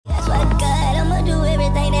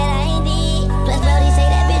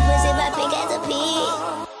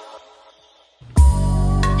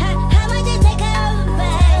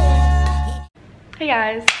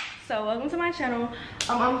to my channel.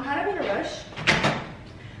 I'm kind of in a rush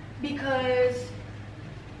because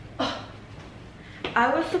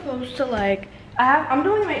I was supposed to like, I'm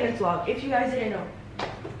doing a maintenance vlog if you guys didn't know.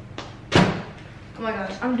 Oh my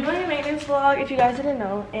gosh, I'm doing a maintenance vlog if you guys didn't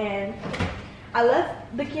know, and I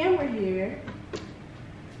left the camera here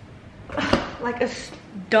like a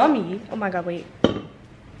dummy. Oh my god, wait.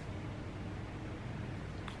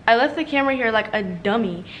 I left the camera here like a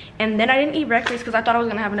dummy, and then I didn't eat breakfast because I thought I was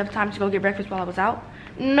gonna have enough time to go get breakfast while I was out.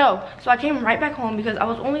 No, so I came right back home because I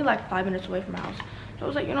was only like 5 minutes away from my house. So I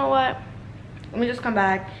was like, you know what? Let me just come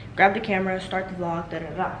back, grab the camera, start the vlog, da da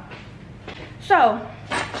da. So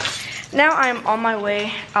now I'm on my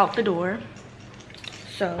way out the door.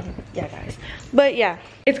 So yeah, guys. But yeah,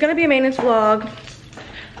 it's gonna be a maintenance vlog.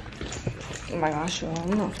 Oh my gosh, y'all,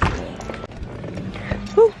 I'm not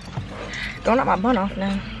Whew. Don't knock my bun off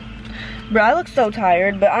now. Bro, I look so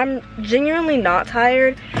tired, but I'm genuinely not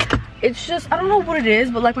tired. It's just, I don't know what it is,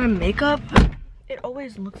 but like my makeup, it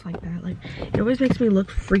always looks like that. Like, it always makes me look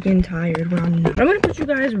freaking tired when I'm not. I'm gonna put you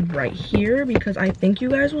guys right here because I think you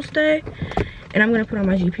guys will stay. And I'm gonna put on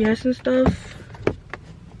my GPS and stuff.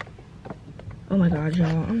 Oh my god, y'all,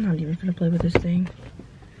 I'm not even gonna play with this thing.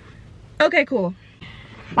 Okay, cool.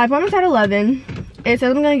 My appointment's at 11. It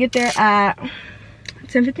says I'm gonna get there at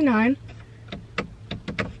 10:59.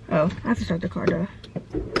 Oh, I have to start the car though.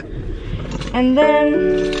 And then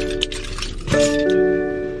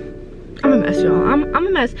I'm a mess, y'all. I'm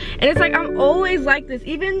a mess. And it's like I'm always like this.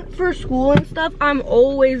 Even for school and stuff, I'm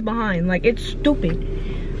always behind. Like, it's stupid.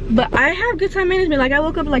 But I have good time management. Like, I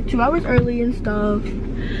woke up like 2 hours early and stuff.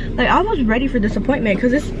 Like, I was ready for this appointment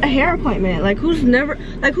because it's a hair appointment. Like, who's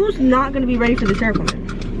not gonna be ready for this hair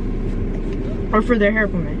appointment? Or for their hair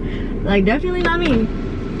appointment? Like, definitely not me.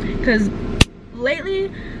 Because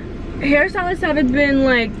lately, hairstylists haven't been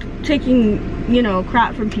like taking, you know,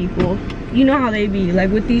 crap from people. You know how they be, like,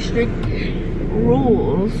 with these strict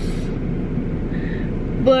rules.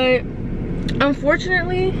 But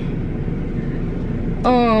unfortunately,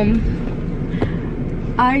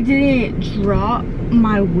 I didn't drop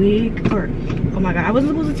my wig, or oh my god, I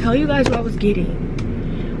wasn't supposed to tell you guys what I was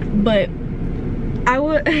getting, but I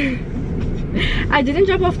would I didn't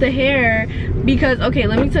drop off the hair because, okay,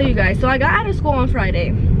 let me tell you guys. So I got out of school on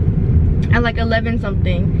Friday at like 11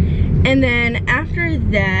 something, and then after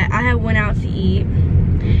that I had went out to eat,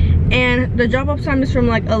 and the drop off time is from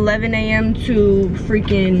like 11 a.m. to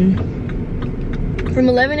freaking, from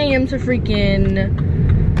 11 a.m. to freaking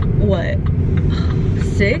what,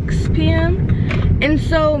 6 p.m. And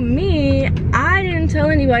so I didn't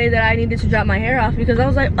tell anybody that I needed to drop my hair off because I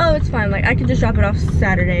was like, oh, it's fine, like I could just drop it off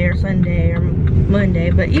Saturday or Sunday or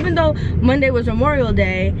Monday. But even though Monday was Memorial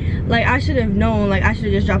Day, like I should have known, like I should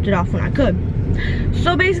have just dropped it off when I could.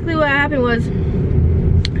 So basically what happened was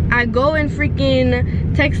I go and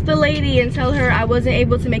freaking text the lady and tell her I wasn't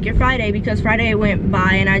able to make it Friday because Friday went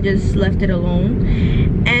by and I just left it alone.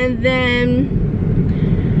 And then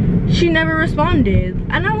she never responded,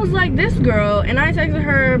 and I was like, this girl, and I texted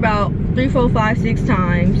her about 3, 4, 5, 6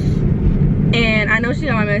 times, and I know she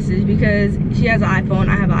got my message because she has an iPhone,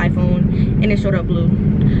 I have an iPhone, and it showed up blue.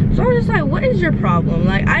 So I was just like, what is your problem?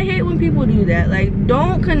 Like, I hate when people do that. Like,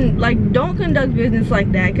 don't conduct business like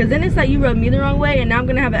that, because then it's like you rub me the wrong way, and now I'm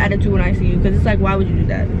gonna have an attitude when I see you, because it's like, why would you do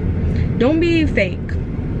that? Don't be fake.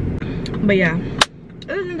 But yeah,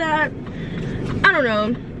 other than that, I don't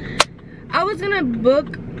know. I was gonna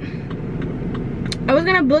book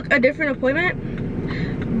a different appointment,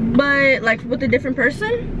 but like with a different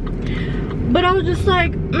person. But I was just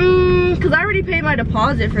like, because I already paid my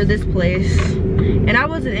deposit for this place, and I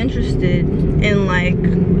wasn't interested in like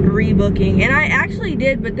rebooking. And I actually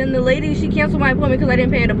did, but then the lady, she canceled my appointment because I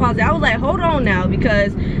didn't pay a deposit. I was like, hold on now,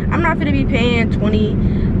 because I'm not gonna be paying $20,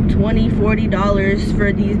 $40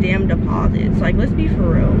 for these damn deposits. Like, let's be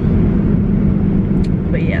for real.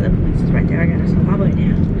 But yeah, the police is right there. I gotta slow my butt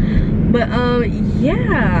down. But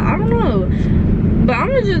yeah, I don't know. But I'm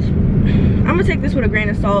gonna take this with a grain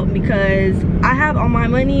of salt because I have all my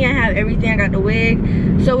money, I have everything, I got the wig.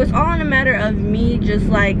 So it's all in a matter of me just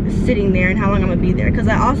like sitting there and how long I'm gonna be there. Because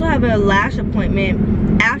I also have a lash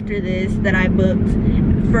appointment after this that I booked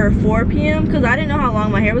for 4 p.m. because I didn't know how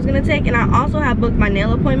long my hair was gonna take. And I also have booked my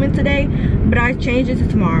nail appointment today, but I changed it to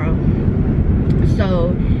tomorrow.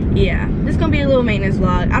 So yeah, this is gonna be a little maintenance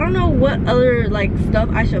vlog. I don't know what other like stuff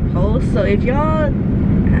I should post, so if y'all,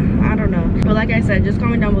 I don't know, but like I said, just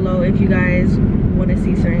comment down below if you guys want to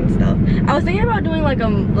see certain stuff. I was thinking about doing like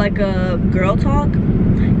a girl talk,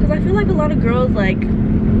 because I feel like a lot of girls like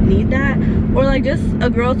need that, or like just a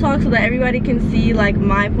girl talk so that everybody can see like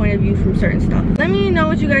my point of view from certain stuff. Let me know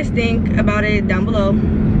what you guys think about it down below.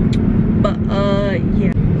 But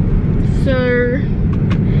yeah, so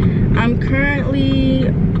I'm currently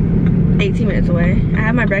 18 minutes away. I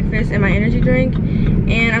have my breakfast and my energy drink,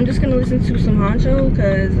 and I'm just gonna listen to some Honcho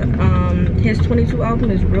because his 22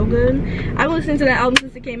 album is real good. I've been listening to that album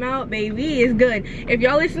since it came out, baby. It's good. If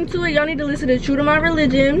y'all listen to it, y'all need to listen to True to My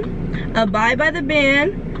Religion, Abide by the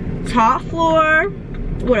Band, Top Floor,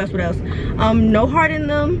 what else? No Heart in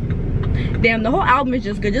Them. Damn, the whole album is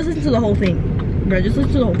just good. Just listen to the whole thing, bro. Just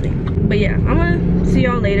listen to the whole thing. But yeah, I'm gonna see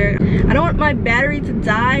y'all later. I don't want my battery to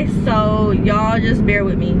die, so y'all just bear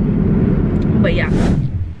with me. But yeah.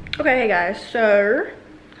 Okay, hey guys, so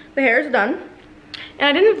the hair is done. And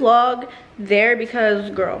I didn't vlog there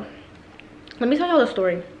because, girl, let me tell y'all the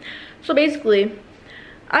story. So basically,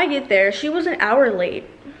 I get there. She was an hour late.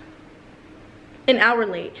 An hour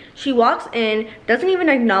late. She walks in, doesn't even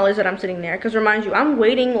acknowledge that I'm sitting there. Because remind you, I'm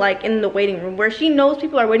waiting like in the waiting room where she knows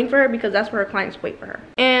people are waiting for her because that's where her clients wait for her.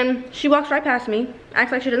 And she walks right past me,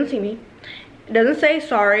 acts like she doesn't see me. Doesn't say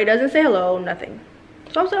sorry, doesn't say hello, nothing.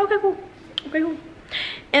 So I was like, okay, cool. Okay, cool.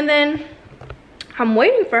 And then I'm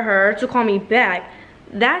waiting for her to call me back.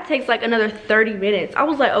 That takes like another 30 minutes. I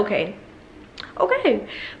was like, okay.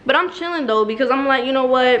 But I'm chilling though because I'm like, you know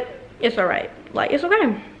what? It's all right. Like, it's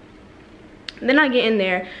okay. Then I get in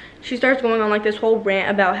there. She starts going on like this whole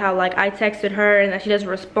rant about how like I texted her and that she doesn't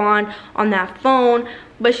respond on that phone.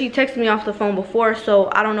 But she texted me off the phone before, so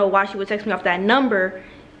I don't know why she would text me off that number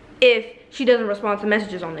if she doesn't respond to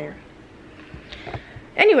messages on there.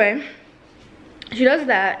 Anyway, she does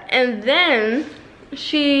that, and then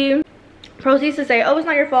she proceeds to say, oh, it's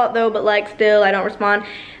not your fault though, but like still I don't respond.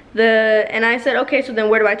 And I said, okay, so then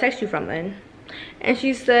where do I text you from then? And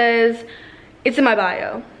she says, it's in my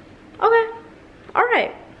bio. Okay, all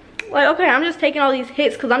right. Like, okay, I'm just taking all these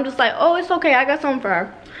hits because I'm just like, oh, it's okay, I got something for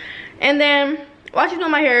her. And then while she's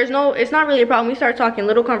doing my hair, it's not really a problem. We start talking,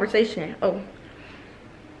 little conversation. Oh.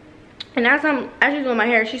 And as she's doing my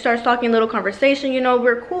hair, she starts talking, little conversation, you know,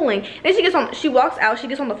 we're cooling. And she walks out, she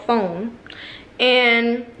gets on the phone,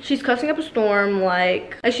 and she's cussing up a storm,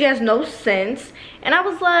 like she has no sense. And I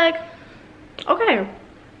was like, okay.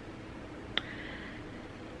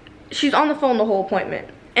 She's on the phone the whole appointment.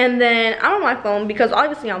 And then I'm on my phone because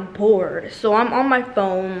obviously I'm bored. So I'm on my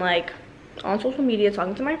phone, like on social media,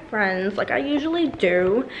 talking to my friends, like I usually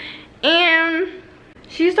do. And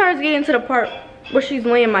she starts getting to the part where she's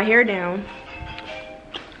laying my hair down.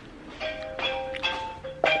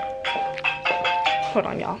 Hold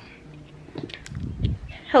on, y'all.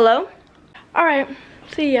 Hello? All right,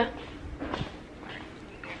 see ya.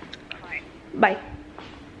 Bye.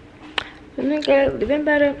 Living good, living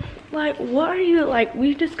better. Like, what are you, like,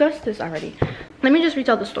 we discussed this already. Let me just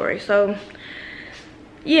retell the story. So,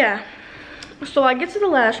 yeah. So I get to the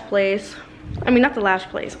Lash place. I mean, not the Lash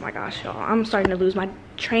place. Oh my gosh, y'all. I'm starting to lose my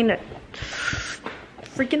train of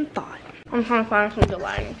freaking thought. I'm trying to find some good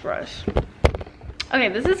lighting for us. Okay,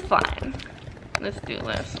 this is fine. Let's do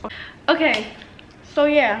this. Okay, so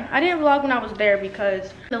yeah, I didn't vlog when I was there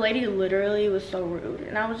because the lady literally was so rude.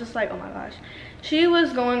 And I was just like, oh my gosh. She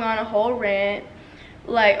was going on a whole rant.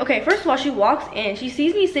 Like, okay, first of all, she walks in. She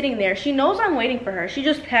sees me sitting there. She knows I'm waiting for her. She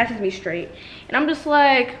just passes me straight. And I'm just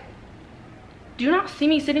like, do you not see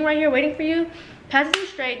me sitting right here waiting for you? Passes me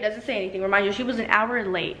straight, doesn't say anything. Remind you, she was an hour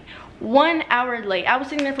late. 1 hour late. I was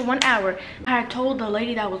sitting there for 1 hour. I had told the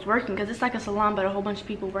lady that was working, because it's like a salon, but a whole bunch of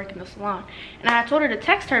people work in the salon. And I had told her to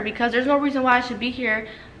text her because there's no reason why I should be here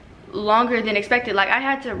longer than expected. Like, I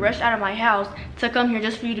had to rush out of my house to come here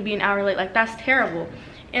just for you to be an hour late. Like, that's terrible.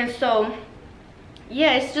 And so,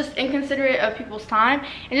 yeah, it's just inconsiderate of people's time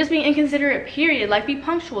and just being inconsiderate, period. Like, be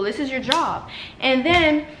punctual. This is your job. And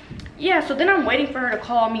then, yeah, so then I'm waiting for her to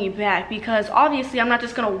call me back because obviously I'm not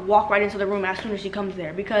just gonna walk right into the room as soon as she comes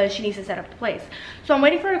there because she needs to set up the place. So I'm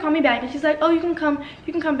waiting for her to call me back, and she's like, oh, you can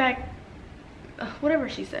come back, whatever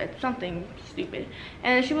she said, something stupid.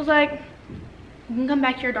 And she was like, you can come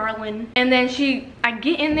back here, darling. And then I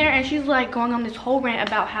get in there and she's like going on this whole rant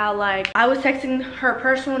about how like I was texting her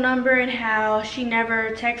personal number and how she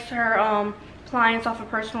never texts her clients off of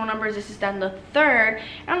personal numbers, this is that and the third.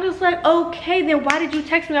 And I'm just like, okay, then why did you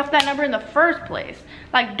text me off that number in the first place?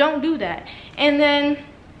 Like, don't do that. And then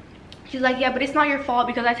she's like, yeah, but it's not your fault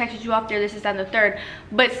because I texted you off there, this is that and the third.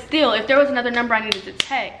 But still, if there was another number I needed to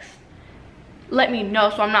text, let me know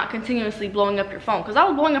so I'm not continuously blowing up your phone. Because I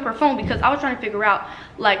was blowing up her phone because I was trying to figure out,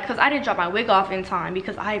 like, because I didn't drop my wig off in time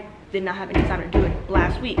because I did not have any time to do it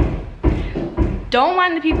last week. Don't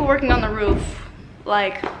mind the people working on the roof,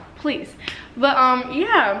 like, please. But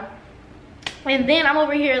yeah, and then I'm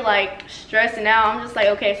over here like stressing out. I'm just like,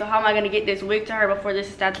 okay, so how am I gonna get this wig to her before this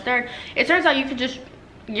is that the third? It turns out you could just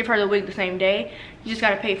give her the wig the same day. You just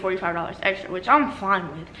gotta pay $45 extra, which I'm fine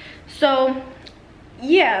with. So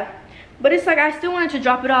yeah, but it's like I still wanted to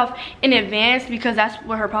drop it off in advance because that's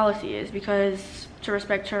what her policy is, because to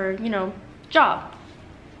respect her, you know, job.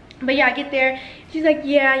 But yeah, I get there, she's like,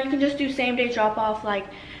 yeah, you can just do same day drop off, like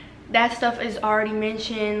that stuff is already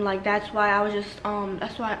mentioned, like that's why I was just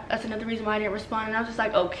that's another reason why I didn't respond. And I was just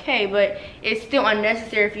like, okay, but it's still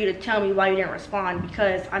unnecessary for you to tell me why you didn't respond,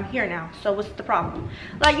 because I'm here now, so what's the problem?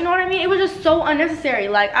 Like, you know what I mean? It was just so unnecessary.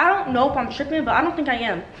 Like, I don't know if I'm tripping, but I don't think I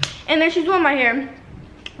am. And then she's doing my hair,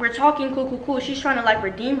 we're talking, cool. She's trying to like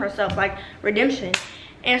redeem herself, like redemption.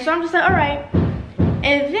 And so I'm just like, all right.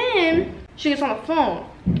 And then she gets on the phone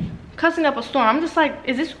cussing up a storm. I'm just like,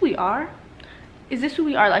 is this who we are? Is this who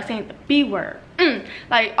we are? Like saying the B word.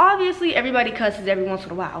 Like, obviously everybody cusses every once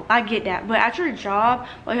in a while, I get that, but at your job,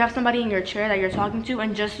 while you have somebody in your chair that you're talking to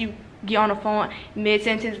and just you get on the phone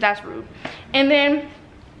mid-sentence, that's rude. And then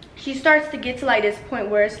she starts to get to like this point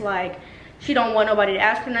where it's like she don't want nobody to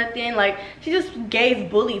ask her nothing. Like, she just gave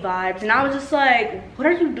bully vibes, and I was just like, what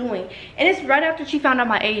are you doing? And it's right after she found out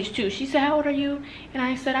my age too. She said, how old are you? And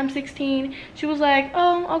I said, I'm 16. She was like,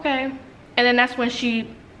 oh, okay. And then that's when she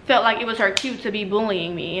felt like it was her cue to be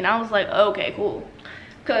bullying me, and I was like, okay, cool.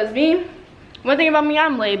 Because me, one thing about me,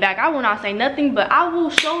 I'm laid back. I will not say nothing, but I will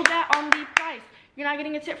show that on the price. You're not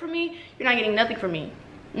getting a tip from me, you're not getting nothing from me,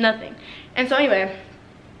 nothing. And so anyway,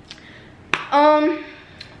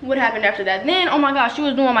 what happened after that? Then, oh my gosh, she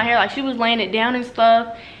was doing my hair, like she was laying it down and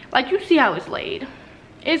stuff. Like, you see how it's laid.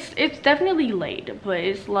 It's definitely laid, but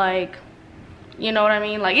it's like, you know what I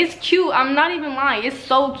mean? Like, it's cute. I'm not even lying. It's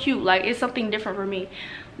so cute. Like, it's something different for me.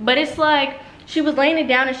 But it's like, she was laying it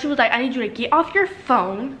down and she was like, I need you to get off your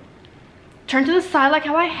phone, turn to the side like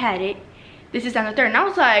how I had it. This is down the third. And I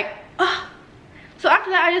was like, ugh. So after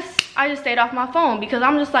that, I just stayed off my phone, because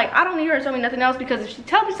I'm just like, I don't need her to tell me nothing else, because if she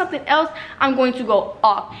tells me something else, I'm going to go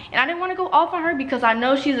off. And I didn't want to go off on her because I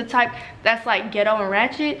know she's a type that's like ghetto and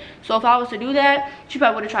ratchet. So if I was to do that, she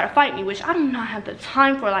probably would have tried to fight me, which I do not have the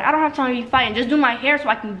time for. Like, I don't have time to be fighting. Just do my hair so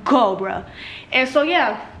I can go, bruh. And so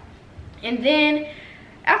yeah. And then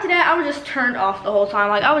after that, I was just turned off the whole time.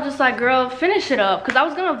 Like, I was just like, girl, finish it up. Because I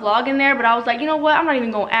was going to vlog in there, but I was like, you know what? I'm not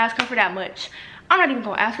even going to ask her for that much. I'm not even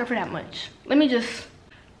going to ask her for that much. Let me just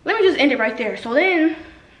end it right there. So then,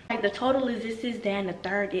 like, the total is this, then the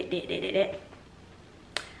third,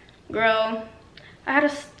 girl, I had a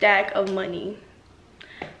stack of money.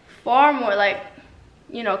 Far more, like,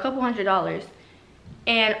 you know, a couple $100s.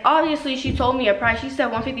 And obviously she told me a price. She said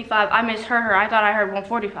 155. I misheard her. I thought I heard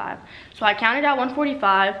 145. So I counted out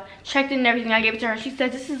 145, checked it and everything. I gave it to her. She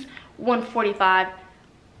said, this is 145.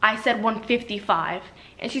 I said 155.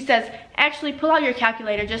 And she says, actually pull out your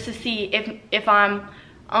calculator just to see if I'm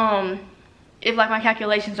if like my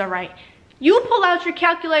calculations are right. You pull out your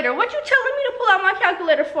calculator. What you telling me to pull out my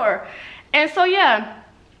calculator for? And so yeah,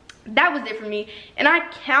 that was it for me. And I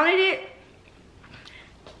counted it,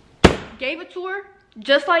 gave it to her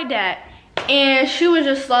just like that, and she was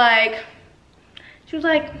just like,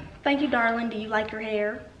 thank you, darling, do you like your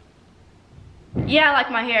hair? Yeah, I like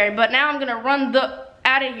my hair, but now I'm gonna run the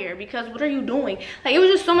out of here, because what are you doing? Like, it was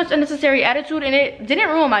just so much unnecessary attitude, and it didn't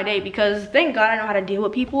ruin my day, because thank God I know how to deal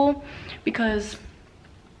with people. Because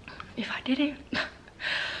if it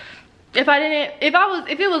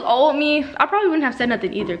was old me, I probably wouldn't have said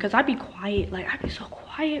nothing either, because I'd be quiet. Like, I'd be so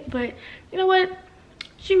quiet. But you know what,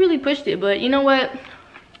 she really pushed it. But you know what,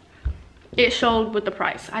 it showed with the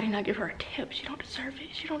price. I did not give her a tip. She don't deserve it.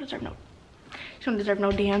 She don't deserve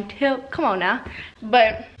no damn tip. Come on now.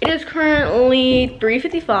 But it is currently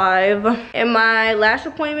 3:55 and my lash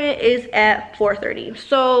appointment is at 4:30.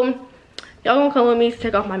 So y'all gonna come with me to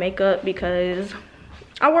take off my makeup, because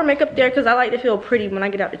I wore makeup there because I like to feel pretty when I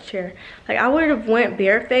get out the chair. Like, I would have went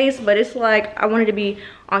barefaced, but it's like I wanted to be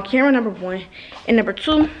on camera, number one, and number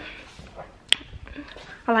two,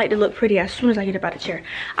 I like to look pretty as soon as I get up out of the chair.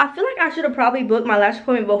 I feel like I should have probably booked my lash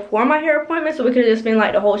appointment before my hair appointment, so we could have just been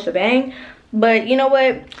like the whole shebang. But you know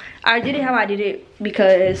what, I did it how I did it,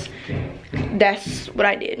 because that's what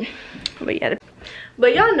I did. But yeah,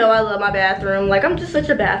 but y'all know I love my bathroom. Like, I'm just such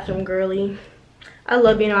a bathroom girly. I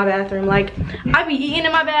love being in my bathroom. Like, I be eating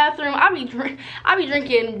in my bathroom. I be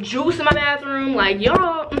drinking juice in my bathroom. Like,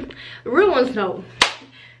 y'all, the real ones know.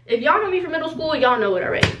 If y'all know me from middle school, y'all know it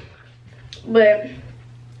already. But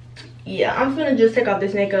yeah, I'm gonna just take off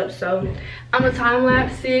this makeup. So I'm gonna time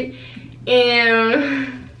lapse it,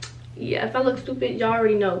 and yeah, if I look stupid, y'all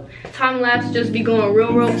already know. Time lapse just be going real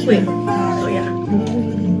quick. So yeah.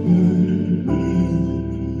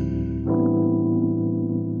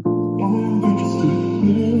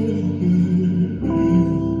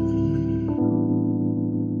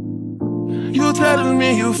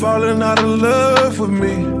 falling out of love with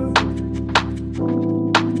me.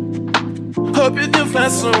 Hope you can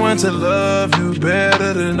find someone to love you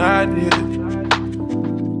better than I did.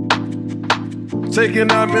 Taking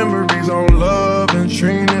our memories on love and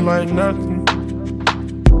treating it like nothing.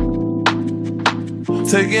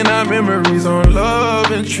 Taking our memories on love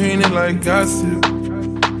and treating it like gossip.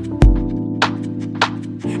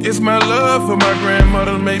 It's my love for my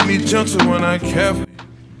grandmother make me gentle when I care for you.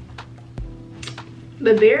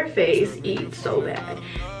 The bare face eats so bad.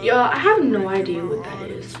 Y'all, I have no idea what that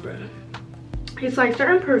is, bro. It's like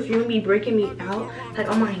certain perfume be breaking me out, like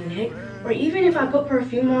on my neck. Or even if I put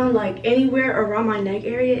perfume on like anywhere around my neck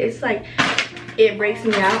area, it's like it breaks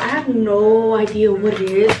me out. I have no idea what it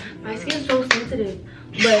is. My skin's so sensitive.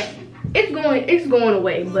 But it's going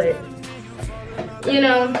away. But you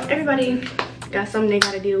know, everybody got something they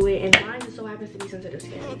gotta deal with, and mine just so happens to be sensitive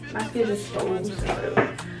skin. My skin is so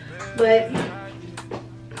sensitive. But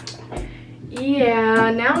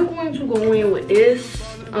yeah, now I'm going to go in with this.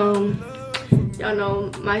 Y'all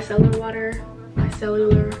know micellar water,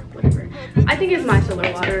 micellar, whatever. I think it's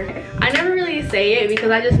micellar water. I never really say it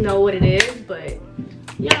because I just know what it is, but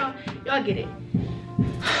y'all get it.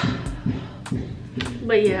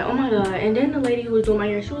 But yeah, oh my god. And then the lady who was doing my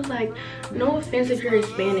hair, she was like, no offense if you're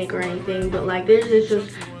Hispanic or anything, but like there's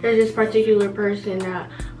this particular person that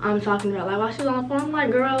I'm talking about. Like while she was on the phone, I'm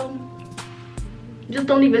like, girl, just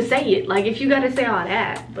don't even say it. Like if you gotta say all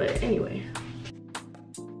that. But anyway.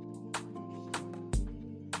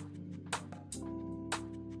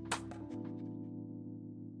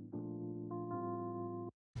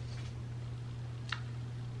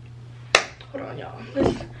 Hold on, y'all.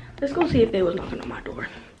 Let's go see if they was knocking on my door.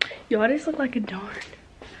 Y'all, this look like a darn.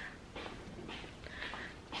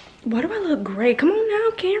 Why do I look gray? Come on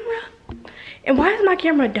now, camera. And why is my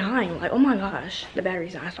camera dying? Like, oh my gosh, the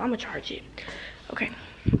battery's dying, so I'm gonna charge it. Okay.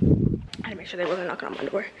 I had to make sure they wasn't knocking on my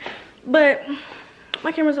door. But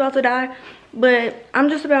my camera's about to die. But I'm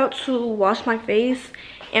just about to wash my face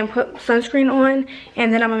and put sunscreen on,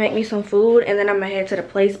 and then I'm gonna make me some food, and then I'm gonna head to the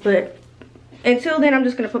place. But until then, I'm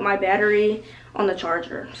just gonna put my battery on the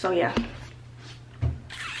charger. So yeah,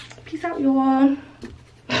 peace out, y'all.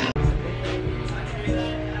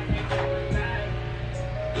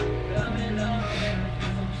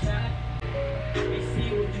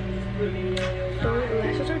 So the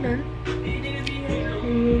lashes are done.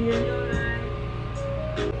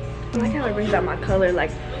 I like how it brings out my color,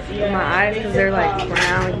 like my eyes, because they're like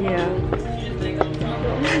brown. Yeah.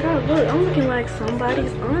 Oh my god, look, I'm looking like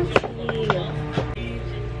somebody's auntie.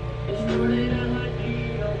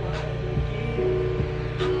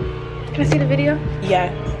 Can I see the video?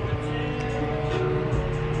 Yeah.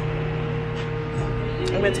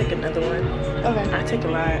 I'm gonna take another one. Okay. I take a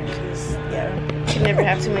lot, 'cause, yeah. You can never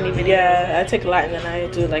have too many videos. Yeah, I take a lot and then I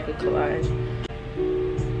do like a collage.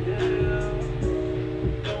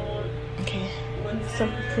 Okay. So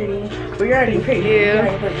pretty. Well, you're already pretty. You're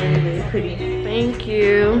already really pretty. Thank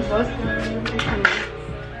you.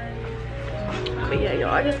 But yeah,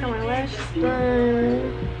 y'all, I just got my lashes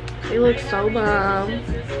done. They look so bomb.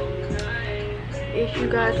 If you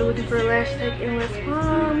guys are looking for a lash tech in West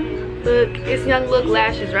Palm, look, it's Young Look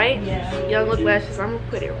Lashes, right? Yeah. Young Look Lashes. I'm gonna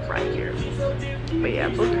put it right here. But yeah,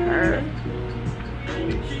 book her.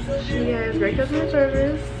 She has great customer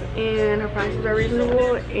service, and her prices are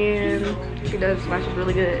reasonable, and she does lashes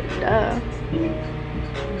really good. Duh.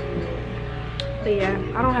 But yeah,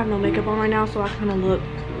 I don't have no makeup on right now, so I kind of look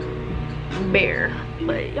bare,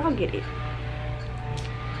 but y'all get it.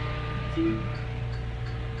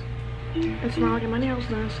 And tomorrow I get my nails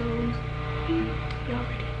done, so y'all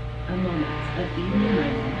ready.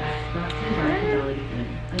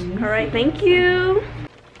 All right, thank you.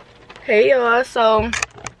 Hey y'all, so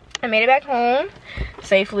I made it back home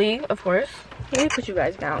safely, of course. Let me put you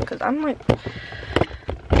guys down because I'm like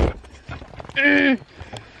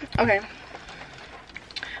okay.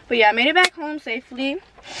 But yeah, I made it back home safely.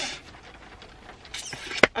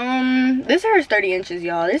 This hair is 30 inches,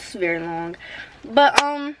 y'all. This is very long. But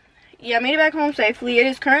yeah, I made it back home safely. It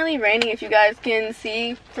is currently raining, if you guys can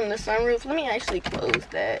see from the sunroof. Let me actually close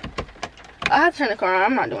that. I have to turn the car on.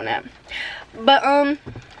 I'm not doing that. But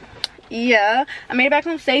yeah, I made it back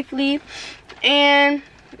home safely, and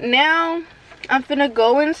now I'm finna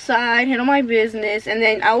go inside, handle my business, and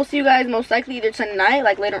then I will see you guys most likely either tonight,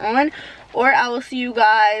 like later on, or I will see you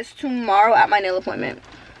guys tomorrow at my nail appointment.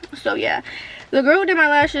 So yeah, the girl who did my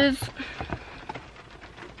lashes,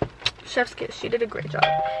 chef's kiss, she did a great job,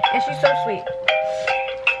 and she's so sweet.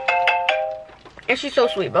 And she's so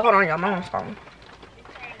sweet. But hold on, y'all, my mom's calling.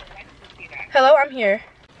 Hello, I'm here.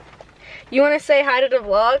 You want to say hi to the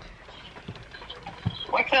vlog?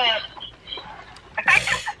 What's up?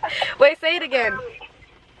 Wait, say it again.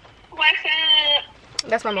 What's up?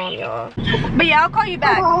 That's my mom, y'all. But yeah, I'll call you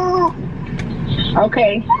back.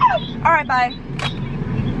 Okay. All right, bye.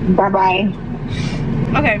 Bye-bye.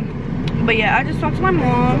 Okay. But yeah, I just talked to my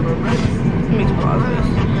mom. Let me pause this.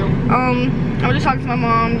 I was just talking to my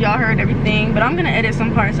mom. Y'all heard everything, but I'm gonna edit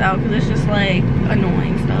some parts out because it's just like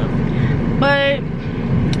annoying stuff. But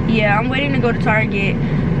yeah, I'm waiting to go to Target.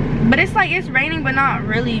 But it's like it's raining, but not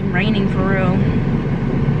really raining for real.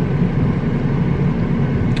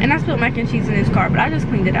 And I spilled mac and cheese in this car, but I just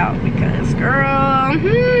cleaned it out because, girl,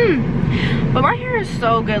 But my hair is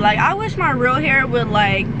so good. Like, I wish my real hair would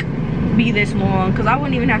like be this long, because I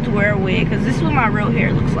wouldn't even have to wear a wig, because this is what my real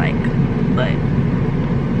hair looks like. But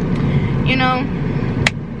you know,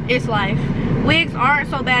 it's life. Wigs aren't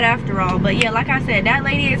so bad after all. But yeah, like I said, that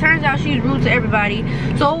lady, it turns out she's rude to everybody.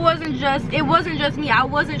 So it wasn't just me. I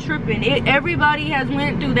wasn't tripping. Everybody has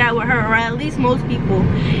went through that with her, or at least most people.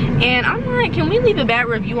 And I'm like, can we leave a bad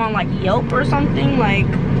review on like Yelp or something? Like,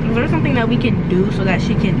 is there something that we can do so that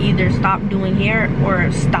she can either stop doing hair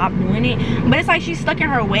or stop doing it? But it's like she's stuck in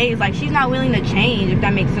her ways. Like, she's not willing to change, if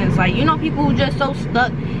that makes sense. Like, you know, people who just so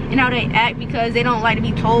stuck in how they act because they don't like to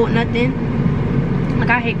be told nothing. Like,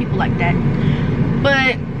 I hate people like that.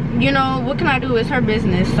 But you know, what can I do? It's her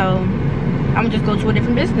business, so I'm gonna just go to a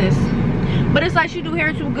different business. But it's like she do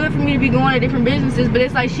hair too good for me to be going to different businesses. But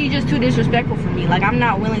it's like she just too disrespectful for me. Like, I'm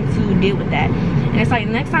not willing to deal with that. And it's like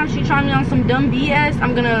next time she try me on some dumb BS,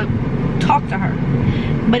 I'm gonna talk to her.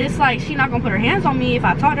 But it's like she not gonna put her hands on me if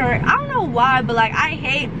I talk to her. I don't know why, but like, I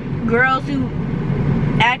hate girls who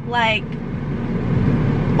act like,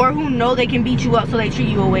 or who know they can beat you up so they treat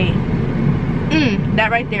you away. That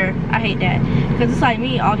right there, I hate that. Because it's like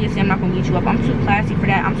me, obviously I'm not gonna beat you up. I'm too classy for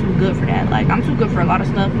that. I'm too good for that. Like, I'm too good for a lot of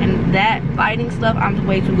stuff, and that fighting stuff I'm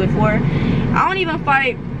way too good for. I don't even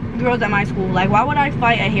fight girls at my school. Like, why would I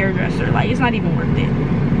fight a hairdresser? Like, it's not even worth it.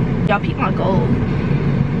 Y'all peep my gold.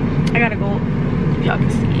 I got a gold, if y'all can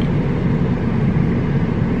see it.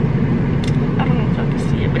 I don't know if y'all can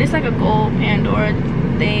see it, but it's like a gold Pandora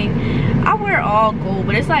thing. I wear all gold,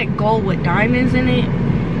 but it's like gold with diamonds in it.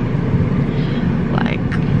 Like,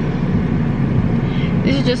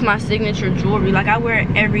 this is just my signature jewelry. Like, I wear it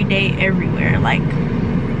every day, everywhere. Like,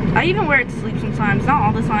 I even wear it to sleep sometimes, not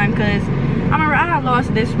all the time, because I remember I had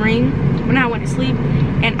lost this ring when I went to sleep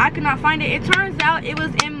and I could not find it. It turns out it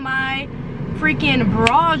was in my freaking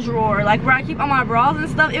bra drawer, like where I keep all my bras and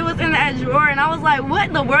stuff. It was in that drawer, and I was like, what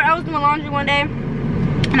in the world? I was doing laundry one day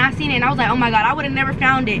and I seen it and I was like, oh my god, I would have never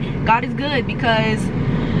found it. God is good, because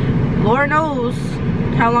Lord knows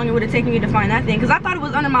how long it would have taken me to find that thing, because I thought it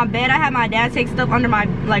was under my bed. I had my dad take stuff under my,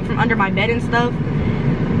 like, from under my bed and stuff.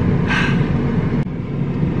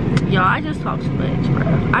 Y'all, I just talk too much,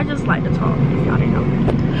 bro. I just like to talk, if y'all didn't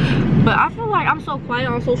know. But I feel like I'm so quiet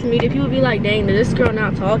on social media. People be like, dang, did this girl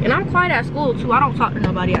not talk? And I'm quiet at school too. I don't talk to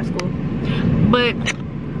nobody at school. But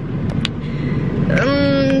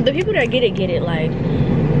the people that get it. Like,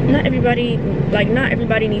 not everybody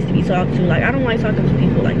needs to be talked to. Like, I don't like talking to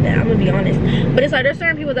people like that, I'm gonna be honest. But it's like, there's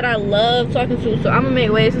certain people that I love talking to, so I'm gonna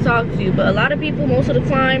make ways to talk to you. But a lot of people, most of the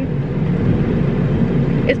time,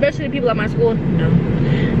 especially the people at my school, no.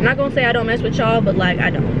 I'm not gonna say I don't mess with y'all, but like, I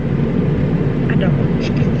don't.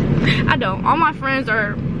 All my friends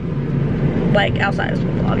are like outside of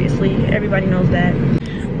school, obviously. Everybody knows that.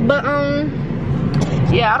 But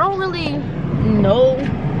yeah, I don't really know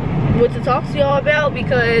what to talk to y'all about,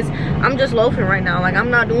 because I'm just loafing right now. Like, I'm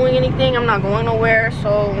not doing anything, I'm not going nowhere,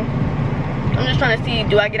 so I'm just trying to see,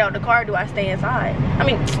 do I get out the car, do I stay inside? I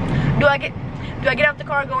mean, do I get out the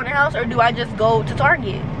car, go in the house, or do I just go to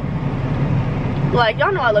Target? Like,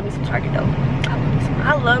 y'all know I love me some Target though.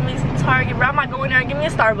 I love me some Target, bro. I might go in there and give me a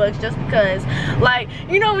Starbucks just because. Like,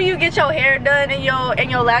 you know when you get your hair done and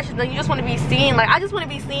your lashes done, you just want to be seen. Like, I just want to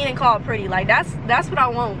be seen and called pretty. Like, that's what I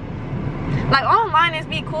want. Like, online is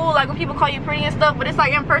be cool, like when people call you pretty and stuff, but it's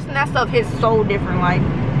like in person, that stuff hits so different. Like,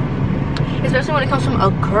 especially when it comes from a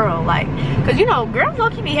girl. Like, because you know, girls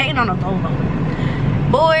low-key be hating on a low.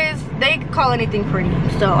 Boys, they call anything pretty,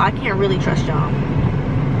 so I can't really trust y'all.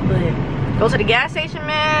 But go to the gas station,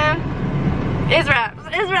 man. It's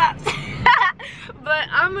wraps. But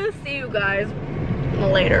I'm gonna see you guys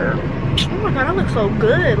later. Oh my god, I look so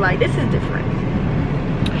good. Like, this is different.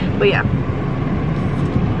 But yeah.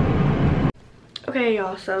 Okay,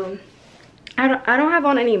 y'all, so I don't have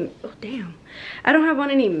on any, oh damn, I don't have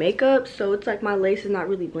on any makeup, so it's like my lace is not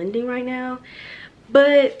really blending right now.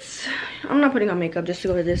 But I'm not putting on makeup just to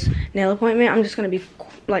go to this nail appointment. I'm just gonna be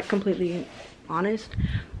like completely honest.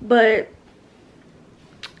 But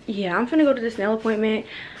yeah, I'm finna go to this nail appointment.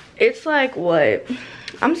 It's like what?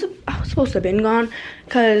 I was supposed to have been gone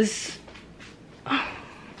because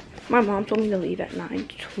my mom told me to leave at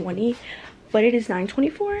 9:20, but it is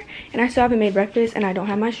 9:24 and I still haven't made breakfast and I don't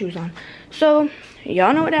have my shoes on. So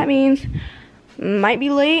y'all know what that means. Might be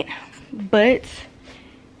late, but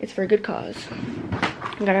it's for a good cause.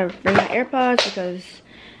 I gotta bring my AirPods because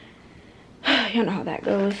y'all know how that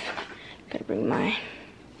goes. Gotta bring my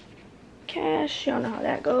cash. Y'all know how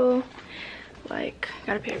that goes. Like,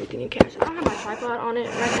 gotta pay everything in cash. I don't have my tripod on it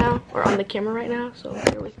right now, or on the camera right now, so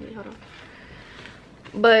bear with me. Hold on.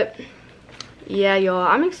 But yeah, y'all,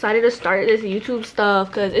 I'm excited to start this YouTube stuff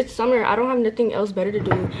because it's summer. I don't have nothing else better to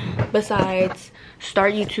do besides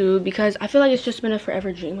start YouTube, because I feel like it's just been a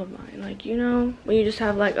forever dream of mine. Like, you know, when you just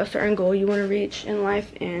have like a certain goal you want to reach in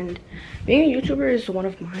life, and being a YouTuber is one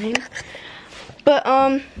of mine. But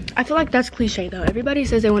I feel like that's cliche though. Everybody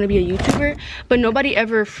says they want to be a YouTuber, but nobody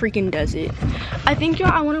ever freaking does it. I think,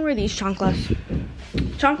 y'all, I want to wear these chanclas.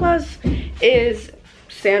 Chanclas is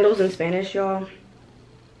sandals in Spanish, y'all.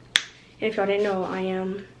 If y'all didn't know, I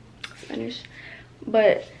am Spanish.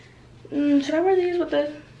 But should I wear these with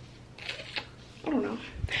the, I don't know.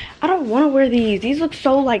 I don't want to wear these. These look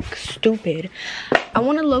so like stupid. I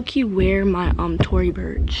want to low-key wear my Tory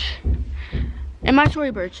Burch. And my Tory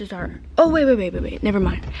Burches are, oh wait, never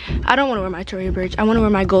mind. I don't want to wear my Tory Burch. I want to wear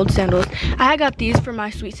my gold sandals. I got these for my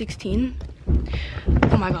Sweet 16.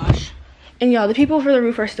 Oh my gosh. And y'all, the people for the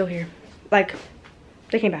roof are still here. Like,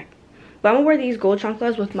 they came back. But I'm gonna wear these gold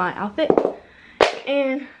chanclas with my outfit.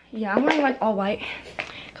 And yeah, I'm wearing like all white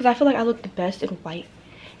because I feel like I look the best in white.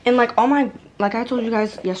 And like all my, like I told you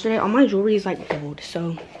guys yesterday, all my jewelry is like gold,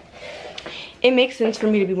 so it makes sense for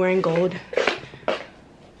me to be wearing gold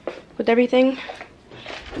with everything.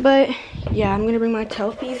 But yeah, I'm gonna bring my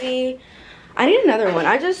Telfeezy. I need another one.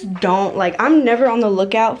 I just don't, like, I'm never on the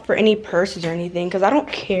lookout for any purses or anything because I don't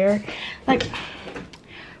care. Like,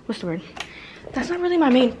 what's the word? That's not really my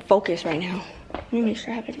main focus right now. Let me make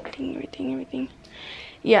sure I have everything.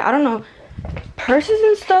 Yeah, I don't know. Purses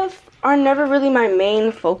and stuff are never really my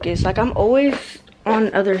main focus. Like, I'm always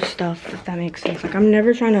on other stuff, if that makes sense. Like, I'm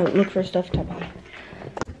never trying to look for stuff to buy.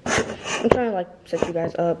 I'm trying to like set you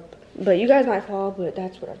guys up, but you guys might fall, but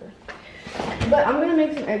that's whatever. But I'm gonna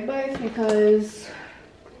make some egg bites because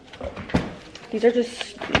these are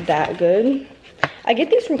just that good. I get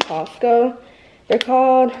these from Costco. They're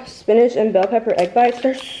called spinach and bell pepper egg bites.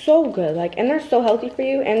 They're so good, like, and they're so healthy for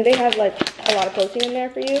you, and they have like a lot of protein in there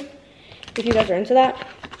for you if you guys are into that.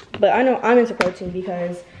 But I know I'm into protein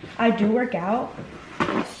because I do work out,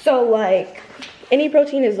 so like any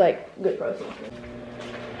protein is like good protein.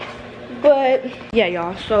 But yeah,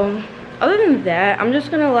 y'all, so other than that, I'm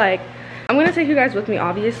just gonna like, I'm gonna take you guys with me,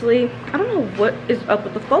 obviously. I don't know what is up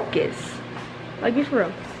with the focus, like, be for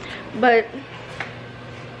real. But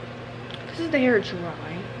this is the hair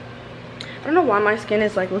dry. I don't know why my skin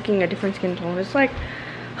is like looking a different skin tone. It's like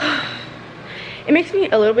it makes me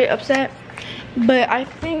a little bit upset. But I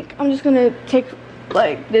think I'm just gonna take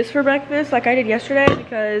like this for breakfast like I did yesterday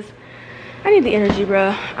because I need the energy,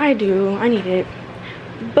 bruh. I do, I need it.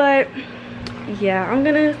 But yeah, I'm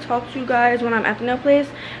gonna talk to you guys when I'm at the nail place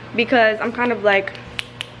because I'm kind of like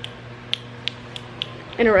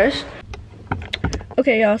in a rush.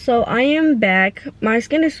 Okay, y'all, so I am back. My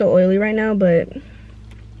skin is so oily right now, but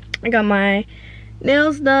I got my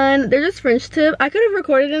nails done. They're just French tip. I could have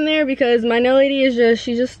recorded in there because my nail lady is just,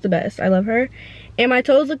 she's just the best. I love her. And my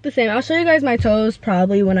toes look the same. I'll show you guys my toes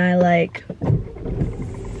probably when I like, I don't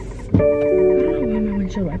know where my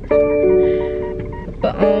windshield wipers are.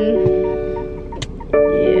 But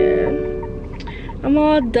yeah, I'm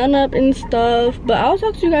all done up and stuff, but I'll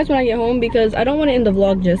talk to you guys when I get home because I don't want to end the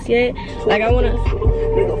vlog just yet. Like, I want to,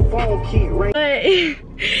 but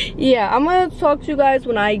yeah, I'm gonna talk to you guys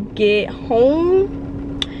when I get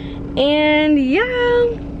home. And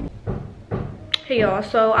yeah, hey y'all,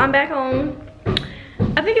 so I'm back home.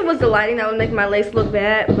 I think it was the lighting that was making my lace look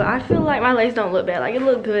bad, but I feel like my lace don't look bad. Like, it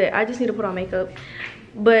look good. I just need to put on makeup,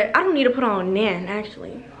 but I don't need to put on none,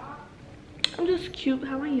 actually. I'm just cute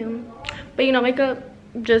how I am. But you know, makeup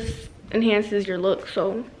just enhances your look,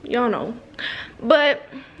 so y'all know. But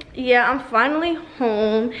yeah, I'm finally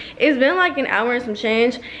home. It's been like an hour and some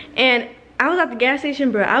change, and I was at the gas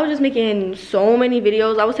station, bro. I was just making so many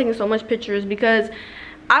videos. I was taking so much pictures because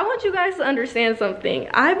I want you guys to understand something.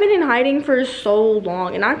 I've been in hiding for so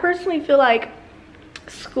long, and I personally feel like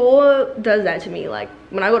school does that to me. Like,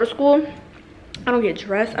 when I go to school, I don't get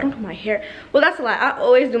dressed. I don't do my hair. Well, that's a lie. I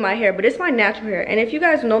always do my hair, but it's my natural hair. And if you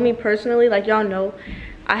guys know me personally, like, y'all know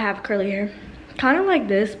I have curly hair. Kind of like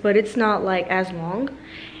this, but it's not like as long.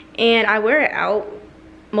 And I wear it out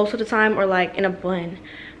most of the time, or like in a bun.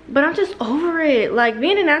 but I'm just over it. Like,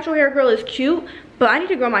 being a natural hair girl is cute, but I need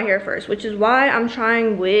to grow my hair first, which is why I'm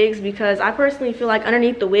trying wigs, because I personally feel like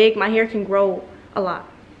underneath the wig my hair can grow a lot.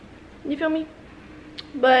 You feel me?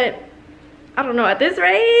 But I don't know, at this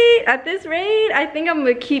rate I think I'm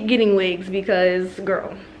gonna keep getting wigs, because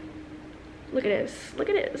girl, look at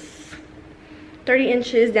this 30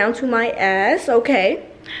 inches down to my ass. Okay,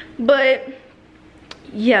 but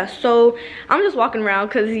yeah, so I'm just walking around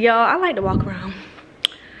because y'all, I like to walk around.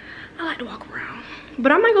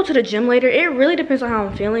 But I might go to the gym later. It really depends on how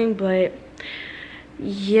I'm feeling, but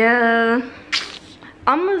yeah,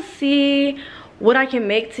 I'm gonna see what I can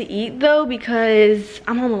make to eat though, because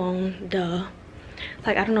I'm home alone. Duh.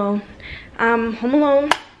 Like, I don't know, I'm home alone,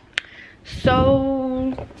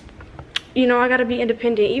 so you know, I gotta be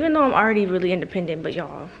independent, even though I'm already really independent. But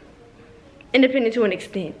y'all, independent to an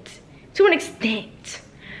extent,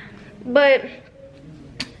 but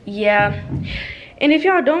yeah. And if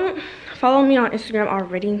y'all don't follow me on Instagram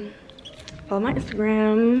already, follow my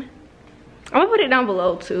Instagram. I'm gonna put it down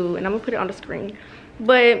below too, and I'm gonna put it on the screen.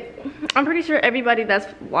 But I'm pretty sure everybody that's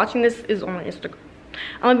watching this is on Instagram.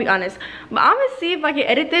 I'm gonna be honest, but I'm gonna see if I can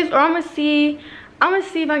edit this, or I'm gonna see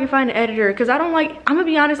if I can find an editor, because I'm gonna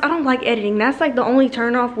be honest, I don't like editing. That's like the only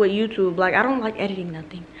turn off with YouTube. Like, I don't like editing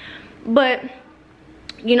nothing. But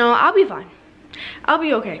you know, I'll be fine, I'll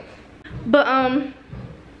be okay. But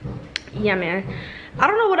yeah, man, I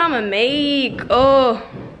don't know what I'm gonna make. Oh,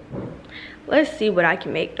 let's see what I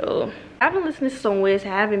can make though. I've been listening to some Wiz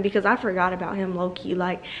Having, because I forgot about him low-key.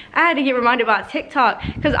 Like, I had to get reminded about TikTok,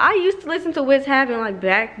 because I used to listen to Wiz Having like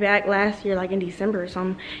back last year, like in December or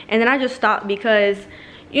something, and then I just stopped because,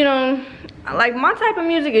 you know, like, my type of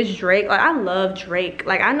music is Drake. Like, I love Drake.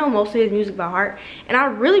 Like, I know most of his music by heart, and I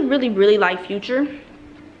really like Future.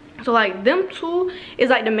 So like, them two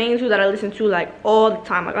is like the main two that I listen to like all the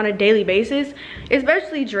time, like on a daily basis,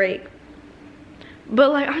 especially Drake.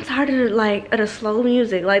 But like, I'm tired of the slow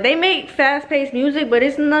music. Like, they make fast-paced music, but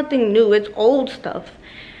it's nothing new, it's old stuff.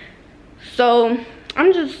 So I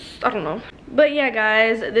don't know. But yeah,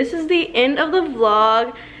 guys, this is the end of the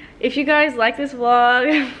vlog. If you guys like this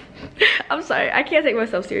vlog, I'm sorry, I can't take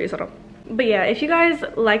myself serious. Hold on. But yeah, if you guys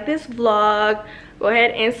like this vlog, go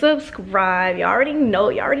ahead and subscribe. Y'all already know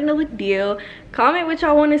the deal. Comment what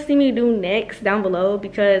y'all want to see me do next down below,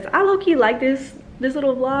 because I low-key like this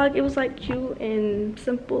little vlog. It was like cute and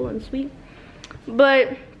simple and sweet.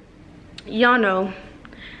 But y'all know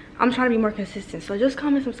I'm trying to be more consistent, so just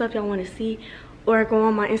comment some stuff y'all want to see, or go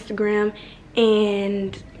on my Instagram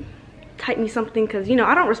and type me something, because you know,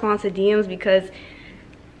 I don't respond to DMs because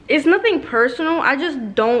it's nothing personal. I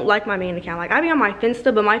just don't like my main account. Like, I be on my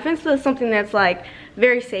Finsta, but my Finsta is something that's like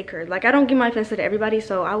very sacred. Like, I don't give my Finsta to everybody,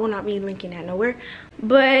 so I will not be linking that nowhere.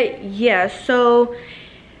 But yeah, so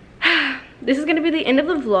this is gonna be the end of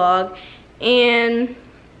the vlog, and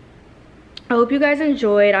I hope you guys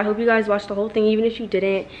enjoyed. I hope you guys watched the whole thing. Even if you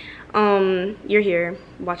didn't, you're here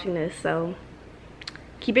watching this, so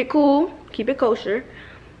keep it cool, keep it kosher.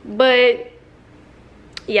 But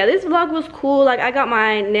yeah, this vlog was cool. Like, I got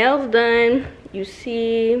my nails done, you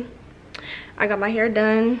see, I got my hair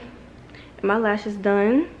done and my lashes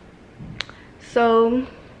done, so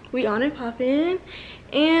we on and popping.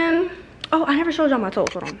 And oh, I never showed y'all my toes.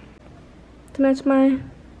 Hold on. To match my,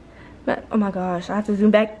 oh my gosh, I have to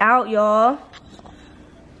zoom back out, y'all.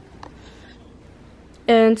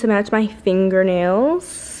 And to match my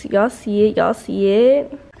fingernails, y'all see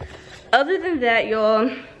it. Other than that,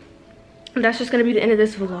 y'all, that's just gonna be the end of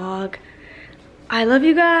this vlog. I love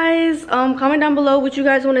you guys. Comment down below what you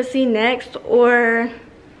guys want to see next, or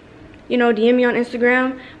you know, DM me on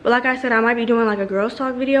Instagram. But like I said, I might be doing like a girls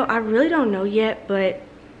talk video. I really don't know yet, but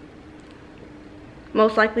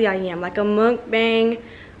most likely I am, like a mukbang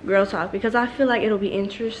girl talk, because I feel like it'll be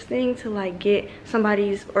interesting to like get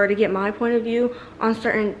somebody's, or to get my point of view on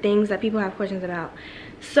certain things that people have questions about.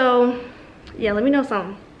 So yeah, let me know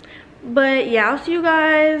something. But yeah, I'll see you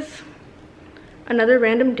guys another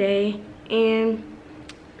random day, and